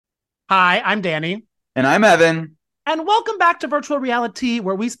Hi, I'm Danny. And I'm Evan. And welcome back to Virtual Reality,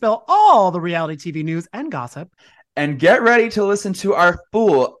 where we spill all the reality TV news and gossip. And get ready to listen to our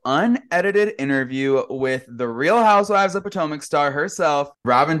full, unedited interview with the Real Housewives of Potomac star herself,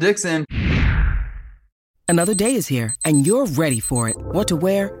 Robyn Dixon. Another day is here, and you're ready for it. What to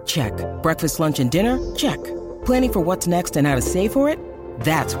wear? Check. Breakfast, lunch, and dinner? Check. Planning for what's next and how to save for it?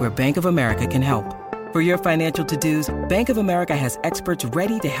 That's where Bank of America can help. For your financial to-dos, Bank of America has experts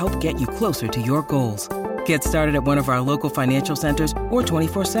ready to help get you closer to your goals. Get started at one of our local financial centers or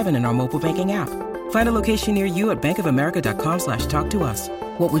 24/7 in our mobile banking app. Find a location near you at bankofamerica.com/talktous.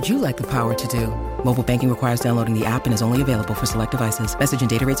 What would you like the power to do? Mobile banking requires downloading the app and is only available for select devices. Message and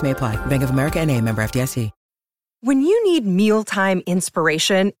data rates may apply. Bank of America N.A., member FDIC. When you need mealtime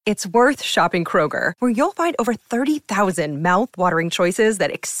inspiration, it's worth shopping Kroger, where you'll find over 30,000 mouth-watering choices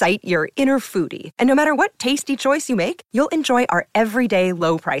that excite your inner foodie. And no matter what tasty choice you make, you'll enjoy our everyday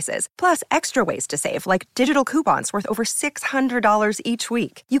low prices, plus extra ways to save, like digital coupons worth over $600 each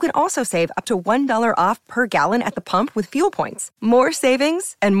week. You can also save up to $1 off per gallon at the pump with fuel points. More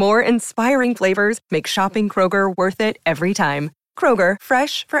savings and more inspiring flavors make shopping Kroger worth it every time. Kroger,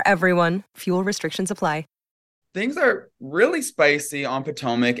 fresh for everyone. Fuel restrictions apply. Things are really spicy on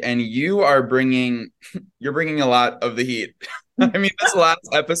Potomac, and you're bringing a lot of the heat. I mean, this last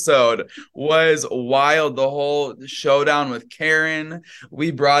episode was wild. The whole showdown with Karen.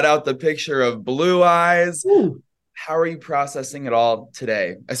 We brought out the picture of Blue Eyes. Ooh. How are you processing it all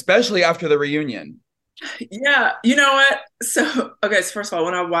today, especially after the reunion? Yeah, you know what? So first of all,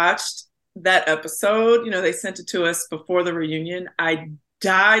 when I watched that episode, they sent it to us before the reunion. I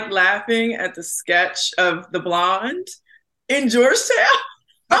died laughing at the sketch of the blonde in Georgetown.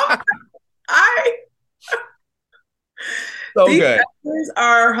 These actors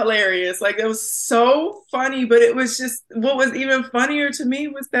are hilarious. Like, it was so funny, but it was just, what was even funnier to me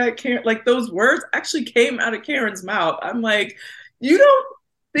was that Karen, like, those words actually came out of Karen's mouth. I'm like, you don't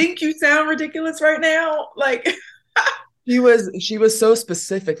think you sound ridiculous right now? Like, She was so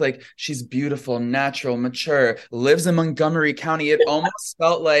specific, like, she's beautiful, natural, mature, lives in Montgomery County. It almost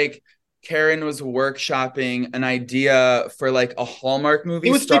felt like Karen was workshopping an idea for like a Hallmark movie.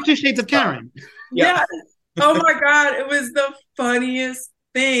 It was 50 Shades of Karen. Yeah. Oh my God. It was the funniest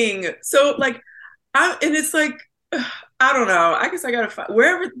thing. So like, it's like, I don't know. I guess I gotta find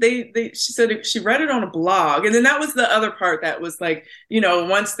wherever she said she read it on a blog. And then that was the other part that was like,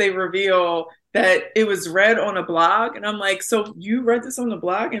 once they reveal that it was read on a blog. And I'm like, so you read this on the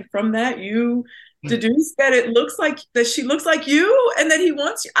blog, and from that you deduce that it looks like that she looks like you and that he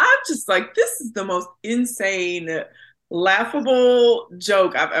wants you. I'm just like, this is the most insane, laughable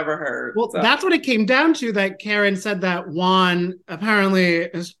joke I've ever heard. Well, that's what it came down to, that Karen said that Juan apparently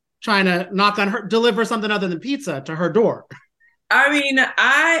is trying to deliver something other than pizza to her door. I mean,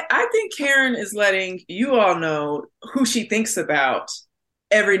 I think Karen is letting you all know who she thinks about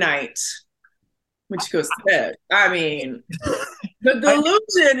every night when she goes to bed. I mean, the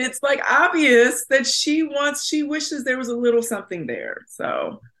delusion, it's like obvious that she wishes there was a little something there.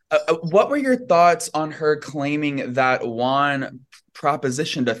 So what were your thoughts on her claiming that Juan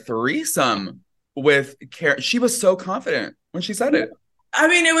propositioned a threesome with Karen? She was so confident when she said it. I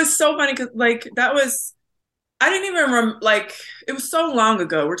mean, it was so funny because like I didn't even remember, like, it was so long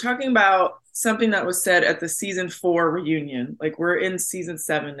ago. We're talking about something that was said at the season 4 reunion. Like, we're in season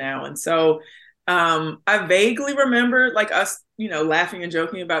 7 now. And so I vaguely remember like us, laughing and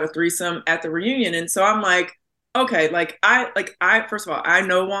joking about a threesome at the reunion. And so I'm like, okay, I first of all, I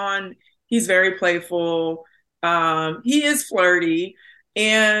know Juan, he's very playful. He is flirty.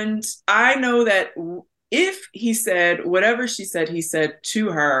 And I know that if he said whatever she said, he said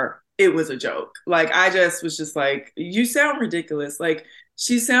to her, it was a joke. Like, I just was just like, you sound ridiculous. Like,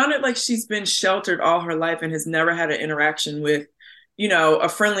 she sounded like she's been sheltered all her life and has never had an interaction with, a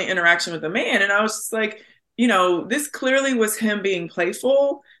friendly interaction with a man. And I was just like, this clearly was him being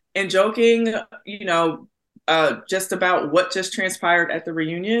playful and joking, just about what just transpired at the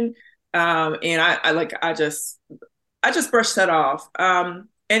reunion. And I just brushed that off. And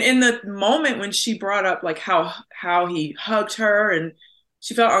in the moment when she brought up like how he hugged her and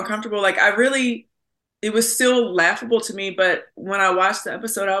she felt uncomfortable, like, it was still laughable to me. But when I watched the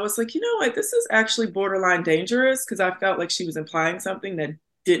episode, I was like, you know what, this is actually borderline dangerous, because I felt like she was implying something that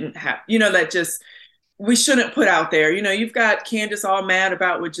didn't happen, that just, we shouldn't put out there. You've got Candace all mad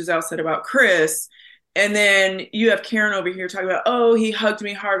about what Giselle said about Chris. And then you have Karen over here talking about, oh, he hugged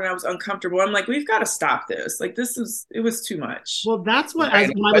me hard and I was uncomfortable. I'm like, we've got to stop this. Like, it was too much. Well, that's what,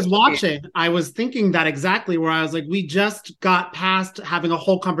 when I was watching, I was thinking that exactly, where I was like, we just got past having a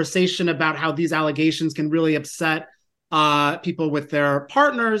whole conversation about how these allegations can really upset people with their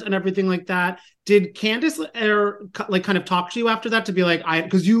partners and everything like that. Did Candace like kind of talk to you after that to be like,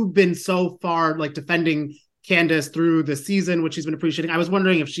 because you've been so far like defending Candace through the season, which she's been appreciating. I was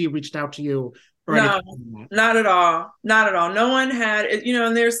wondering if she reached out to you or No, anything like that. not at all. Not at all. No one had,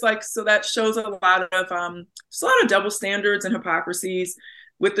 and there's like, so that shows a lot of, there's a lot of double standards and hypocrisies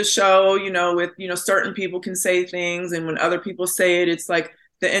with the show, with, certain people can say things, and when other people say it, it's like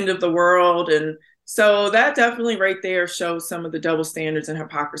the end of the world. And so that definitely right there shows some of the double standards and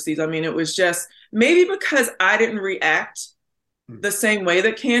hypocrisies. I mean, it was just maybe because I didn't react the same way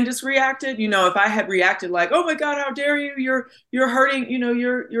that Candace reacted. If I had reacted like, "Oh my God, how dare you? You're hurting.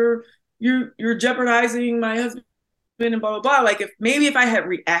 You're jeopardizing my husband," and blah blah blah. Like if I had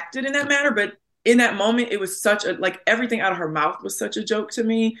reacted in that manner, but in that moment, it was such a like everything out of her mouth was such a joke to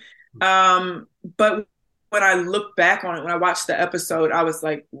me. But when I look back on it, when I watched the episode, I was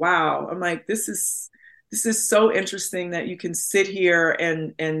like, wow. I'm like, this is so interesting that you can sit here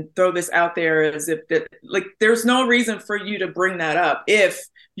and throw this out there as if that, like, there's no reason for you to bring that up if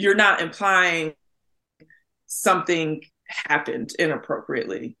you're not implying something happened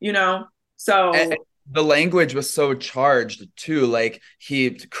inappropriately, So And the language was so charged too. Like,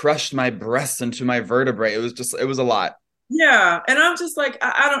 he crushed my breasts into my vertebrae. It was a lot. Yeah. And I'm just like,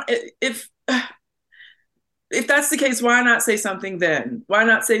 I don't, if that's the case, why not say something then? Why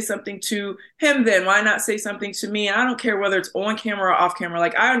not say something to him then? Why not say something to me? I don't care whether it's on camera or off camera.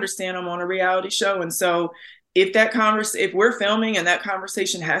 Like, I understand I'm on a reality show. And so if we're filming and that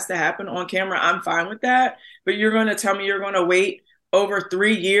conversation has to happen on camera, I'm fine with that. But you're going to tell me you're going to wait over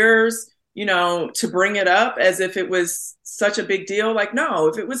 3 years, to bring it up as if it was such a big deal. Like, no,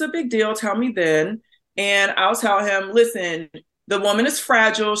 if it was a big deal, tell me then. And I'll tell him, listen, the woman is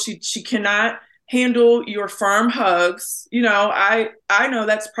fragile. She cannot handle your firm hugs. I know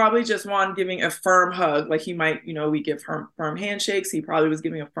that's probably just Juan giving a firm hug. Like, he might, we give firm handshakes. He probably was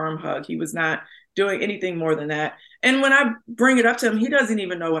giving a firm hug. He was not doing anything more than that. And when I bring it up to him, he doesn't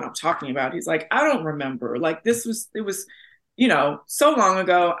even know what I'm talking about. He's like, I don't remember. Like, it was, so long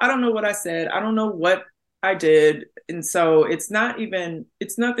ago. I don't know what I said. I don't know what I did. And so it's nothing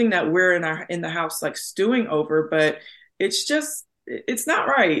that we're in the house like stewing over, but it's not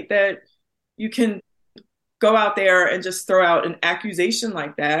right that you can go out there and just throw out an accusation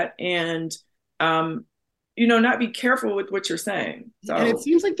like that and, not be careful with what you're saying. So, and it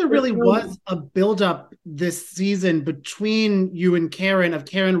seems like there really was a buildup this season between you and Karen, of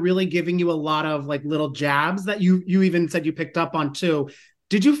Karen really giving you a lot of like little jabs that you even said you picked up on too.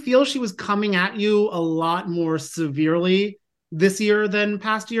 Did you feel she was coming at you a lot more severely this year than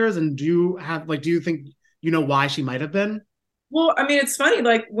past years? And do you think why she might have been? Well, I mean, it's funny,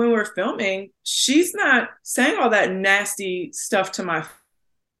 like when we're filming, she's not saying all that nasty stuff to my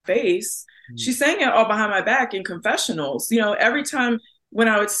face. She's saying it all behind my back in confessionals. Every time when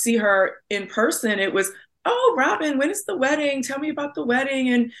I would see her in person, it was, "Oh, Robyn, when is the wedding? Tell me about the wedding."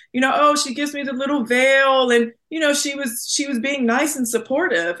 And, "Oh, she gives me the little veil." And, she was being nice and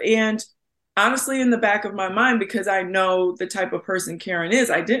supportive. And honestly, in the back of my mind, because I know the type of person Karen is,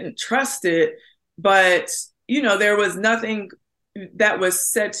 I didn't trust it. But, there was nothing that was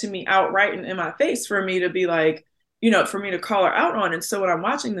said to me outright and in my face for me to be like, for me to call her out on. And so when I'm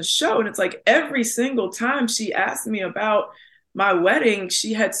watching the show, and it's like every single time she asked me about my wedding,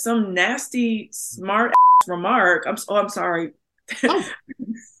 she had some nasty, smart remark. I'm sorry. Oh,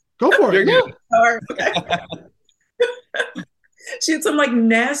 go for it. Yeah. Sorry. Okay. She had some like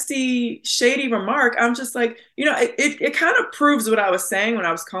nasty, shady remark. I'm just like, it kind of proves what I was saying when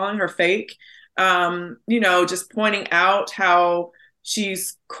I was calling her fake. Just pointing out how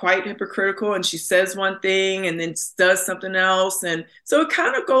she's quite hypocritical, and she says one thing and then does something else. And so it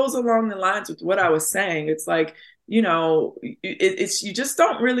kind of goes along the lines with what I was saying. It's like, it's you just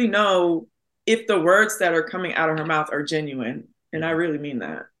don't really know if the words that are coming out of her mouth are genuine. And I really mean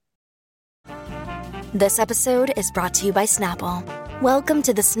that. This episode is brought to you by Snapple. Welcome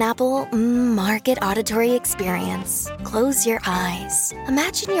to the Snapple Market Auditory Experience. Close your eyes.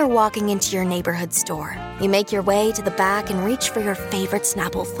 Imagine you're walking into your neighborhood store. You make your way to the back and reach for your favorite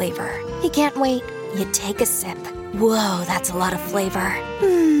Snapple flavor. You can't wait. You take a sip. Whoa, that's a lot of flavor.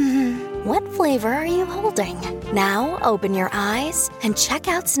 What flavor are you holding? Now open your eyes and check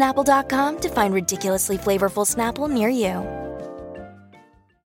out Snapple.com to find ridiculously flavorful Snapple near you.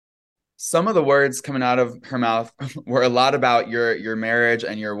 Some of the words coming out of her mouth were a lot about your marriage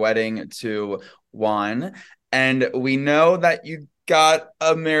and your wedding to Juan. And we know that you got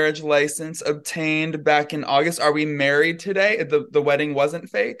a marriage license obtained back in August. Are we married today? The wedding wasn't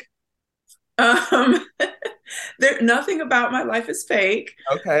fake? Nothing about my life is fake.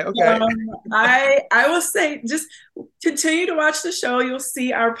 Okay, okay. I will say, just continue to watch the show. You'll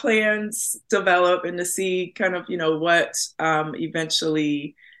see our plans develop and to see kind of, what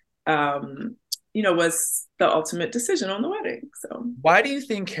eventually, was the ultimate decision on the wedding. So Why do you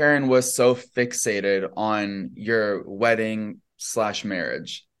think Karen was so fixated on your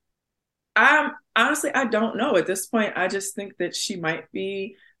wedding/marriage? Honestly, I don't know at this point. I just think that she might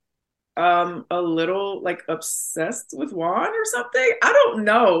be a little like obsessed with Juan or something. I don't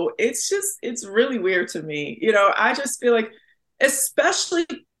know. It's really weird to me. I just feel like, especially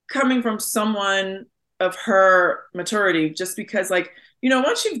coming from someone of her maturity, just because like,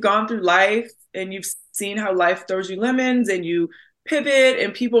 once you've gone through life and you've seen how life throws you lemons and you pivot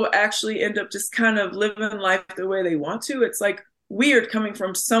and people actually end up just kind of living life the way they want to, it's like weird coming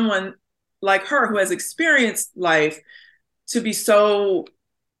from someone like her who has experienced life to be so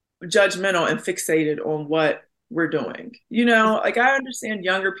judgmental and fixated on what we're doing. Like I understand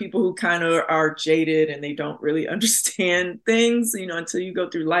younger people who kind of are jaded and they don't really understand things, until you go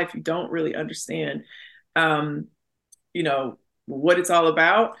through life, you don't really understand, what it's all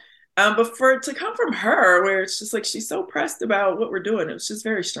about. But for it to come from her, where it's just like, she's so pressed about what we're doing, it's just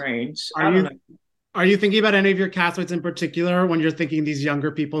very strange. I don't know. Are you thinking about any of your castmates in particular when you're thinking these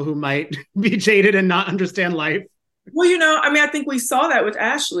younger people who might be jaded and not understand life? Well, I think we saw that with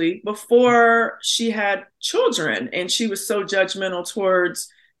Ashley before she had children, and she was so judgmental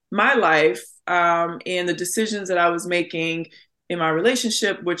towards my life and the decisions that I was making in my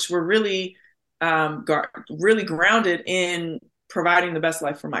relationship, which were really, really grounded in providing the best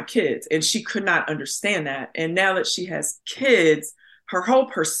life for my kids. And she could not understand that. And now that she has kids, her whole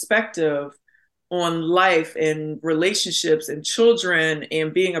perspective on life and relationships and children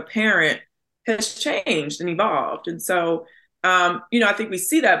and being a parent has changed and evolved. And so, I think we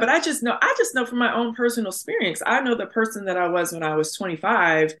see that, but I just know from my own personal experience, I know the person that I was when I was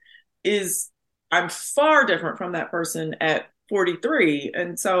 25 I'm far different from that person at 43.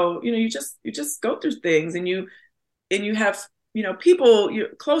 And so, you just go through things and you have, people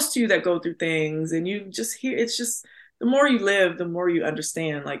close to you that go through things, and you just hear, it's just, the more you live, the more you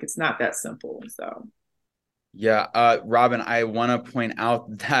understand, like, it's not that simple. So. Yeah, Robyn, I want to point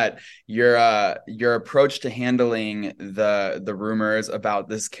out that your approach to handling the rumors about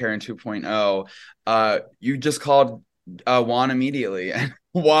this Karen 2.0, you just called Juan immediately, and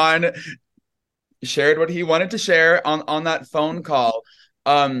Juan shared what he wanted to share on that phone call.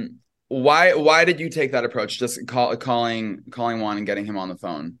 Why did you take that approach? Just calling Juan and getting him on the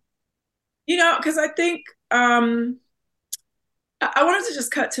phone? Because I think I wanted to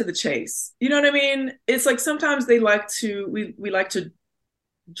just cut to the chase. You know what I mean? It's like sometimes we like to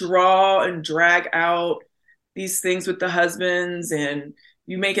draw and drag out these things with the husbands, and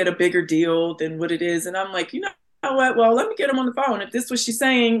you make it a bigger deal than what it is. And I'm like, you know what? Well, let me get him on the phone. If this is what she's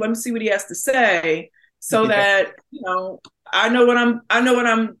saying, let me see what he has to say, so that I know what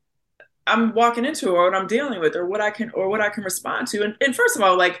I'm walking into, or what I'm dealing with, or what I can respond to. And first of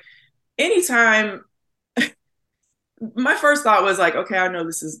all, like, anytime. My first thought was like, okay, I know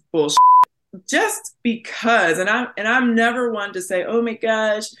this is bullshit, just because, and I'm never one to say, oh my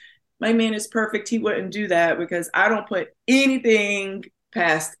gosh, my man is perfect, he wouldn't do that, because I don't put anything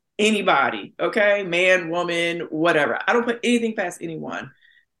past anybody, okay? Man, woman, whatever. I don't put anything past anyone.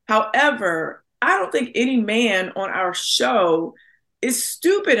 However, I don't think any man on our show is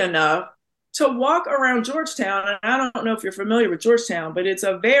stupid enough to walk around Georgetown. And I don't know if you're familiar with Georgetown, but it's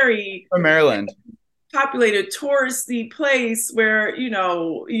a very from Maryland populated touristy place where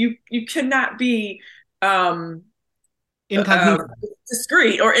you cannot be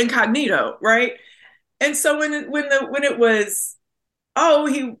discreet or incognito, right? And so when it was,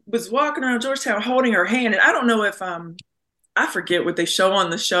 he was walking around Georgetown holding her hand, and I don't know if I forget what they show on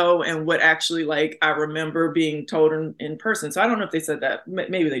the show and what actually, like, I remember being told in person. So I don't know if they said that.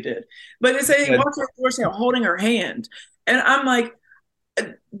 Maybe they did, but they say he walked around Georgetown holding her hand, and I'm like,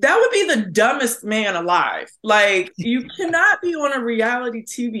 that would be the dumbest man alive. Like, you cannot be on a reality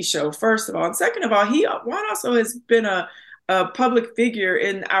TV show, first of all. And second of all, Juan also has been a public figure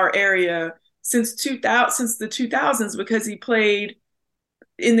in our area since the 2000s, because he played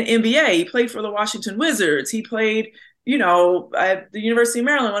in the NBA. He played for the Washington Wizards. He played, at the University of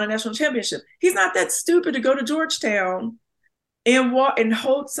Maryland, won a national championship. He's not that stupid to go to Georgetown and walk and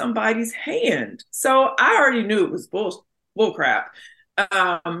hold somebody's hand. So I already knew it was bull crap.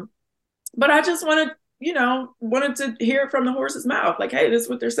 But I just wanted to hear it from the horse's mouth. Like, hey, this is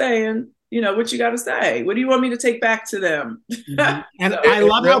what they're saying. What you got to say? What do you want me to take back to them? And I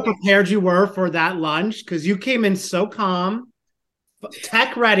love how prepared you were for that lunch, because you came in so calm,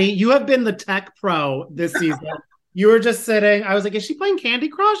 Tech ready. You have been the tech pro this season. You were just sitting. I was like, is she playing Candy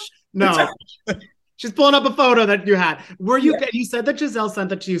Crush? No. She's pulling up a photo that you had. Were you? Yeah. You said that Giselle sent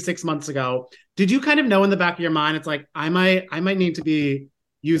that to you 6 months ago. Did you kind of know in the back of your mind, it's like, I might need to be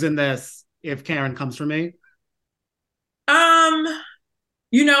using this if Karen comes for me?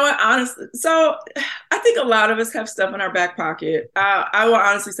 You know what? Honestly, so I think a lot of us have stuff in our back pocket. I will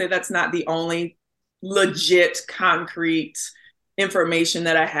honestly say that's not the only legit, concrete information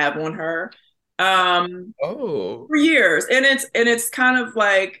that I have on her. For years, and it's kind of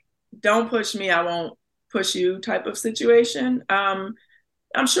like, don't push me, I won't push you type of situation. I'm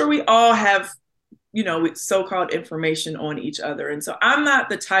sure we all have, so-called information on each other, and so I'm not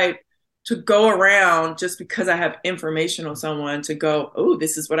the type to go around just because I have information on someone to go, oh,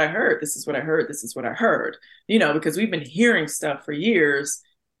 this is what I heard, this is what I heard, this is what I heard, because we've been hearing stuff for years,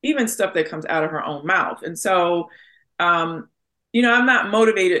 even stuff that comes out of her own mouth. And so, I'm not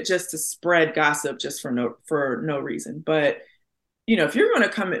motivated just to spread gossip just for no reason. But, if you're going to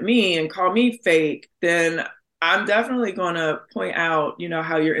come at me and call me fake, then I'm definitely going to point out,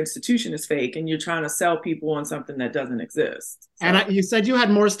 how your institution is fake and you're trying to sell people on something that doesn't exist. So. And you said you had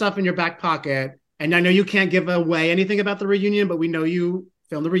more stuff in your back pocket. And I know you can't give away anything about the reunion, but we know you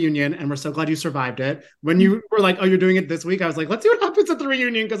filmed the reunion and we're so glad you survived it. When you were like, oh, you're doing it this week, I was like, let's see what happens at the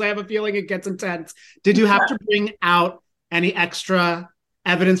reunion because I have a feeling it gets intense. Did you have to bring out any extra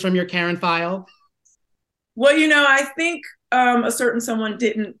evidence from your Karen file? Well, I think a certain someone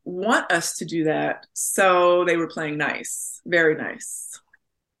didn't want us to do that. So they were playing nice, very nice.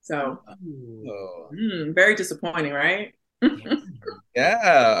 So very disappointing, right?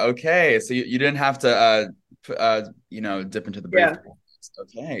 Yeah. Okay. So you didn't have to, dip into the brief. Yeah.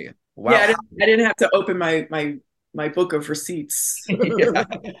 Okay. Wow. Yeah, I didn't have to open my book of receipts. Yeah.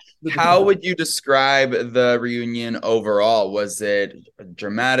 How would you describe the reunion overall? Was it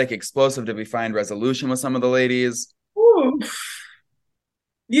dramatic, explosive? Did we find resolution with some of the ladies? Ooh.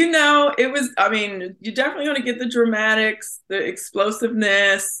 It was, you're definitely going to get the dramatics, the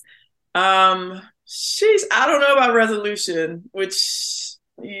explosiveness. I don't know about resolution, which,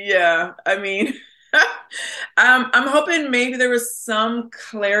 yeah, I'm hoping maybe there was some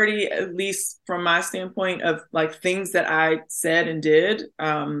clarity, at least from my standpoint, of like things that I said and did.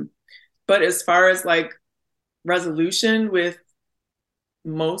 But as far as like resolution with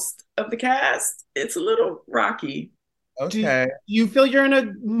most of the cast, it's a little rocky. Okay. Do you feel you're in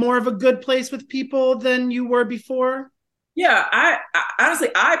a more of a good place with people than you were before? Yeah, I honestly,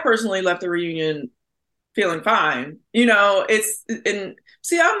 I personally left the reunion feeling fine. I'm the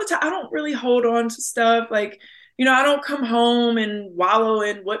type, I don't really hold on to stuff. Like, I don't come home and wallow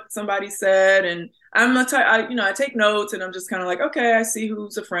in what somebody said. And I'm the type, I take notes and I'm just kind of like, okay, I see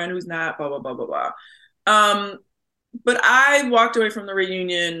who's a friend, who's not, blah, blah, blah, blah, blah. But I walked away from the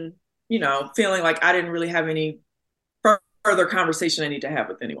reunion, feeling like I didn't really have any further conversation I need to have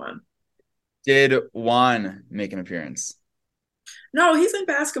with anyone. Did Juan make an appearance? No, he's in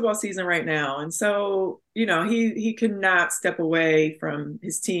basketball season right now. And so, he could not step away from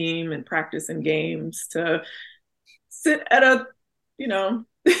his team and practice in games to sit at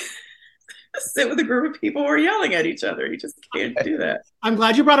sit with a group of people who are yelling at each other. He just can't do that. I'm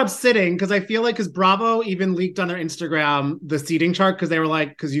glad you brought up sitting because I feel like, because Bravo even leaked on their Instagram the seating chart because they were like,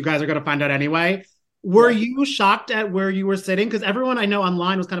 because you guys are going to find out anyway. Were you shocked at where you were sitting? Because everyone I know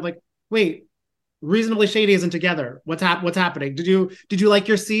online was kind of like, wait, Reasonably Shady isn't together. What's happening? Did you like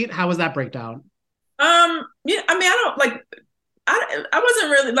your seat? How was that breakdown? Yeah, I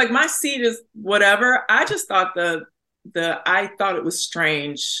wasn't really like, my seat is whatever. I just thought I thought it was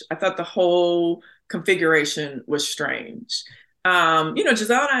strange. I thought the whole configuration was strange.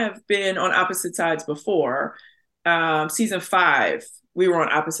 Giselle and I have been on opposite sides before. Season 5, we were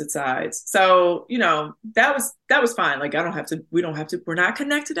on opposite sides. So, that was fine. Like, we're not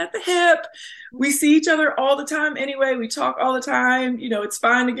connected at the hip. We see each other all the time anyway. We talk all the time. It's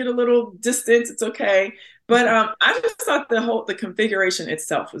fine to get a little distance. It's okay. But I just thought the configuration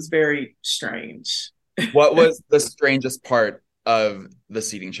itself was very strange. What was the strangest part of the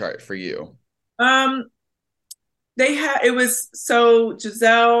seating chart for you? It was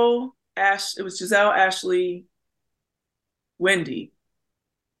Giselle, Ashley, Wendy.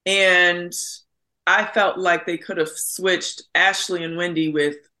 And I felt like they could have switched Ashley and Wendy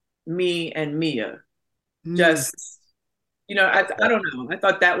with me and Mia. Just, I don't know. I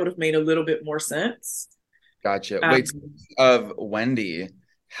thought that would have made a little bit more sense. Gotcha. Wait, of Wendy,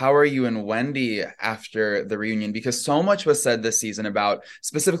 how are you and Wendy after the reunion? Because so much was said this season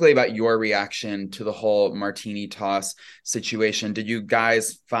specifically about your reaction to the whole martini toss situation. Did you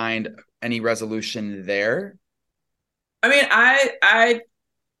guys find any resolution there? I mean, I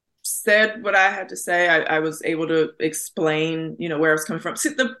said what I had to say. I was able to explain, where I was coming from. See,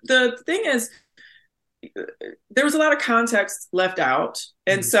 the thing is, there was a lot of context left out.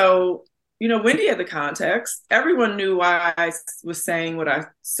 And so, Wendy had the context. Everyone knew why I was saying what I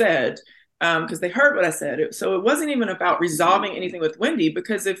said, because they heard what I said. So it wasn't even about resolving anything with Wendy,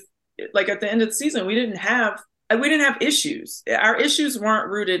 because if, like, at the end of the season, we didn't have issues. Our issues weren't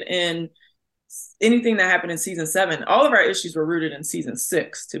rooted in anything that happened in season 7. All of our issues were rooted in season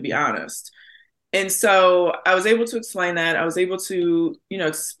 6, to be honest. And so I was able to explain that. I was able to,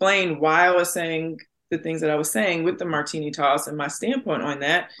 explain why I was saying the things that I was saying with the martini toss and my standpoint on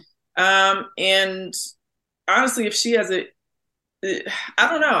that. And honestly, if she has I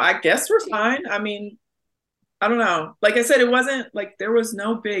don't know. I guess we're fine. I mean, I don't know. Like I said, it wasn't like there was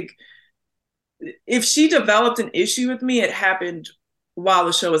no big. If she developed an issue with me, it happened while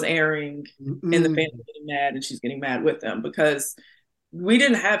the show was airing, and the fans were getting mad, and she's getting mad with them, because we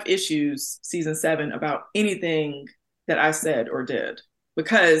didn't have issues season 7 about anything that I said or did,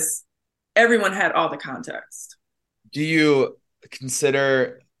 because everyone had all the context. Do you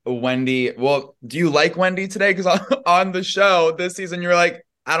consider Wendy? Well, do you like Wendy today? Because on the show this season, you're like,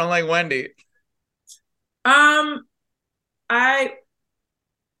 I don't like Wendy.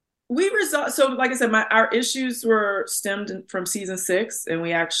 We resolved. So, like I said, our issues were stemmed from season 6, and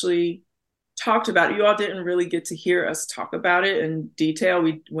we actually talked about it. You all didn't really get to hear us talk about it in detail.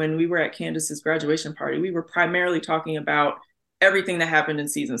 When we were at Candace's graduation party, we were primarily talking about everything that happened in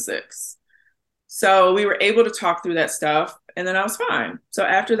season 6. So we were able to talk through that stuff, and then I was fine. So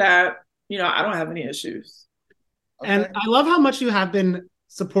after that, I don't have any issues. Okay. And I love how much you have been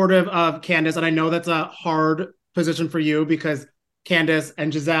supportive of Candace, and I know that's a hard position for you, because Candace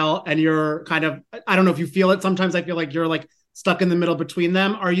and Giselle, and you're kind of, I don't know if you feel it. Sometimes I feel like you're like stuck in the middle between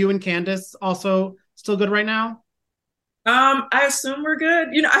them. Are you and Candace also still good right now? I assume we're good.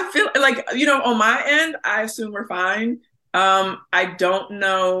 I feel like, on my end, I assume we're fine. I don't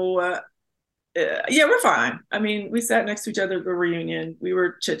know. Yeah, we're fine. I mean, we sat next to each other at the reunion. We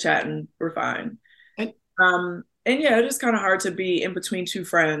were chit-chatting. We're fine. And yeah, it is kind of hard to be in between two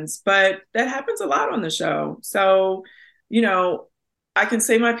friends, but that happens a lot on the show. So, I can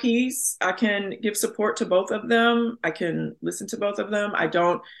say my piece. I can give support to both of them. I can listen to both of them. I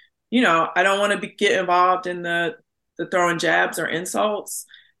don't want to get involved in the throwing jabs or insults.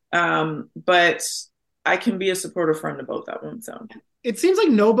 But I can be a supportive friend to both of them. So it seems like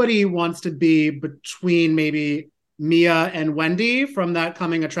nobody wants to be between maybe Mia and Wendy from that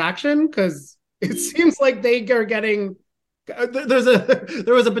coming attraction, because it seems like they are getting.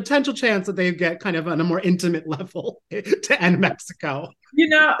 There was a potential chance that they get kind of on a more intimate level to end Mexico.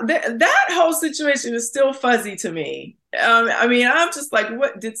 That whole situation is still fuzzy to me. I mean, I'm just like,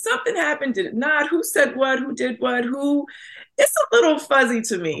 what, did something happen? Did it not? Who said what? Who did what? Who? It's a little fuzzy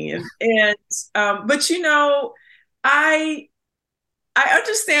to me. But I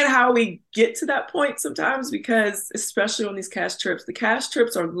understand how we get to that point sometimes, because especially on these cast trips, the cast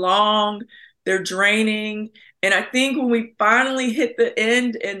trips are long, they're draining. And I think when we finally hit the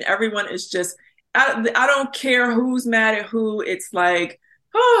end and everyone is just, I don't care who's mad at who. It's like,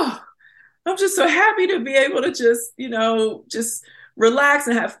 oh, I'm just so happy to be able to just relax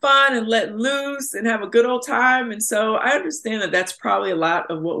and have fun and let loose and have a good old time. And so I understand that that's probably a lot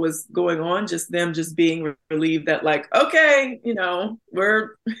of what was going on, just them just being relieved that, like, okay,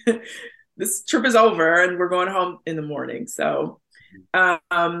 we're this trip is over and we're going home in the morning. So,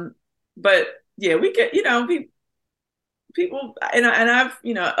 but yeah, we get, people, and I've,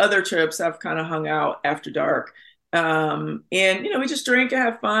 other trips I've kind of hung out after dark. And, we just drink and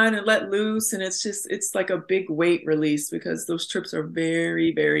have fun and let loose. And it's like a big weight release, because those trips are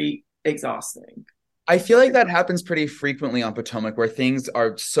very, very exhausting. I feel like that happens pretty frequently on Potomac, where things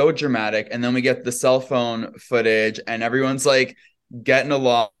are so dramatic, and then we get the cell phone footage and everyone's like getting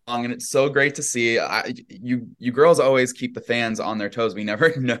along, and it's so great to see. You girls always keep the fans on their toes. We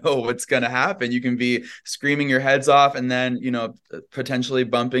never know what's going to happen. You can be screaming your heads off and then, potentially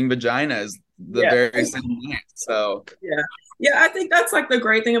bumping vaginas the very same night. So yeah, I think that's like the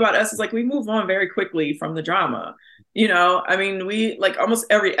great thing about us, is like we move on very quickly from the drama. I mean, we, like, almost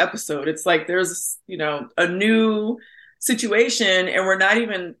every episode, it's like there's a new situation, and we're not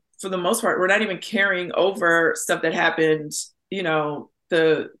even, for the most part, we're not even carrying over stuff that happened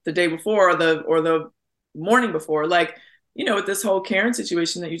the day before or the morning before. Like, with this whole Karen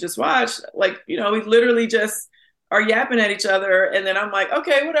situation that you just watched, like, we literally just are yapping at each other, and then I'm like,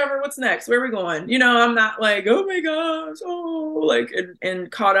 okay, whatever, what's next? Where are we going? I'm not like, oh my gosh, like, and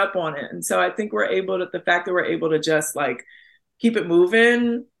caught up on it. And so I think the fact that we're able to just like keep it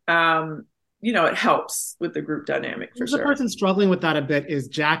moving, it helps with the group dynamic for The sure. person struggling with that a bit is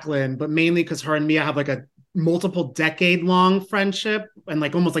Jacqueline, but mainly because her and Mia have like a multiple decade long friendship and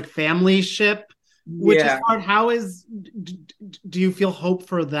like almost like family ship, which is hard. Do you feel hope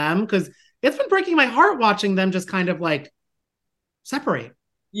for them? Because it's been breaking my heart watching them just kind of like separate.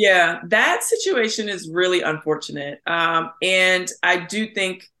 Yeah, that situation is really unfortunate. And I do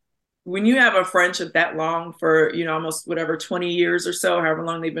think when you have a friendship that long for, almost whatever, 20 years or so, however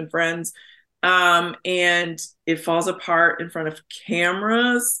long they've been friends, and it falls apart in front of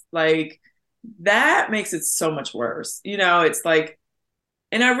cameras, like that makes it so much worse. It's like,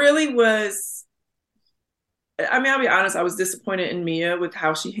 and I really was, I'll be honest, I was disappointed in Mia with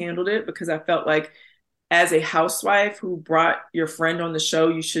how she handled it because I felt like as a housewife who brought your friend on the show,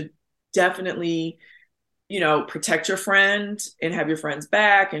 you should definitely, protect your friend and have your friend's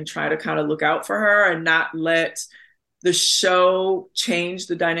back and try to kind of look out for her and not let the show change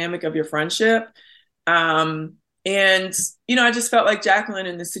the dynamic of your friendship. And, I just felt like Jacqueline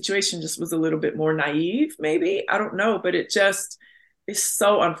in this situation just was a little bit more naive, maybe. I don't know, but it just is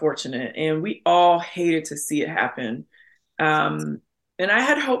so unfortunate. And we all hated to see it happen. And I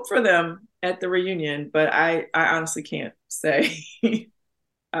had hope for them at the reunion, but I honestly can't say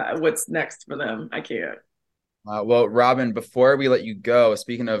what's next for them. I can't. Well, Robyn, before we let you go,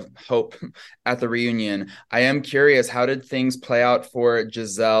 speaking of hope at the reunion, I am curious, how did things play out for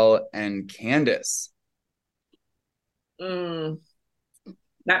Giselle and Candace? Not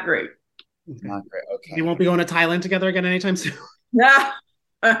great. Not great. Okay. You won't be going to Thailand together again anytime soon? Nah,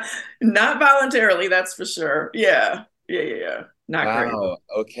 not voluntarily, that's for sure. Yeah. Not great.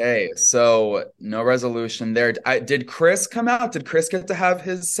 Okay. So no resolution there. Did Chris come out? Did Chris get to have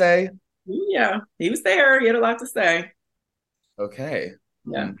his say? Yeah, he was there. He had a lot to say. Okay.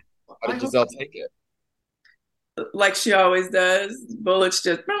 Yeah. How did Giselle take it? Like she always does. Bullets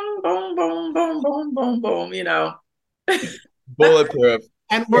just boom, boom, boom, boom, boom, boom, boom, Bulletproof.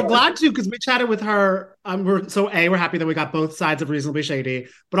 And we're glad to, because we chatted with her. We're happy that we got both sides of Reasonably Shady,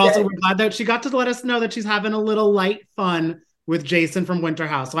 but also we're glad that she got to let us know that she's having a little light fun with Jason from Winter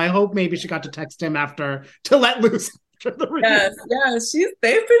House. So I hope maybe she got to text him after to let loose. Yes.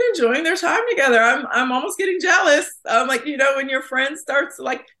 They've been enjoying their time together. I'm almost getting jealous. I'm like, when your friend starts to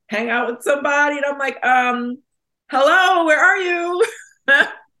like hang out with somebody, and I'm like, hello, where are you?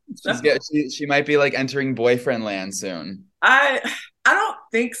 She might be like entering boyfriend land soon. I don't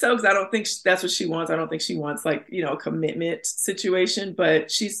think so, because I don't think that's what she wants. I don't think she wants like a commitment situation, but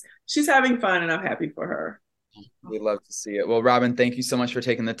she's having fun, and I'm happy for her. We'd love to see it. Well, Robyn, thank you so much for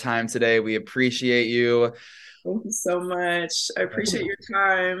taking the time today. We appreciate you. Thank you so much. I appreciate your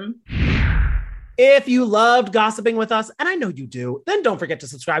time. If you loved gossiping with us, and I know you do, then don't forget to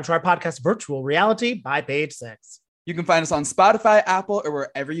subscribe to our podcast, Virtual Reality by Page Six. You can find us on Spotify, Apple, or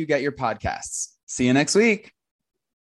wherever you get your podcasts. See you next week.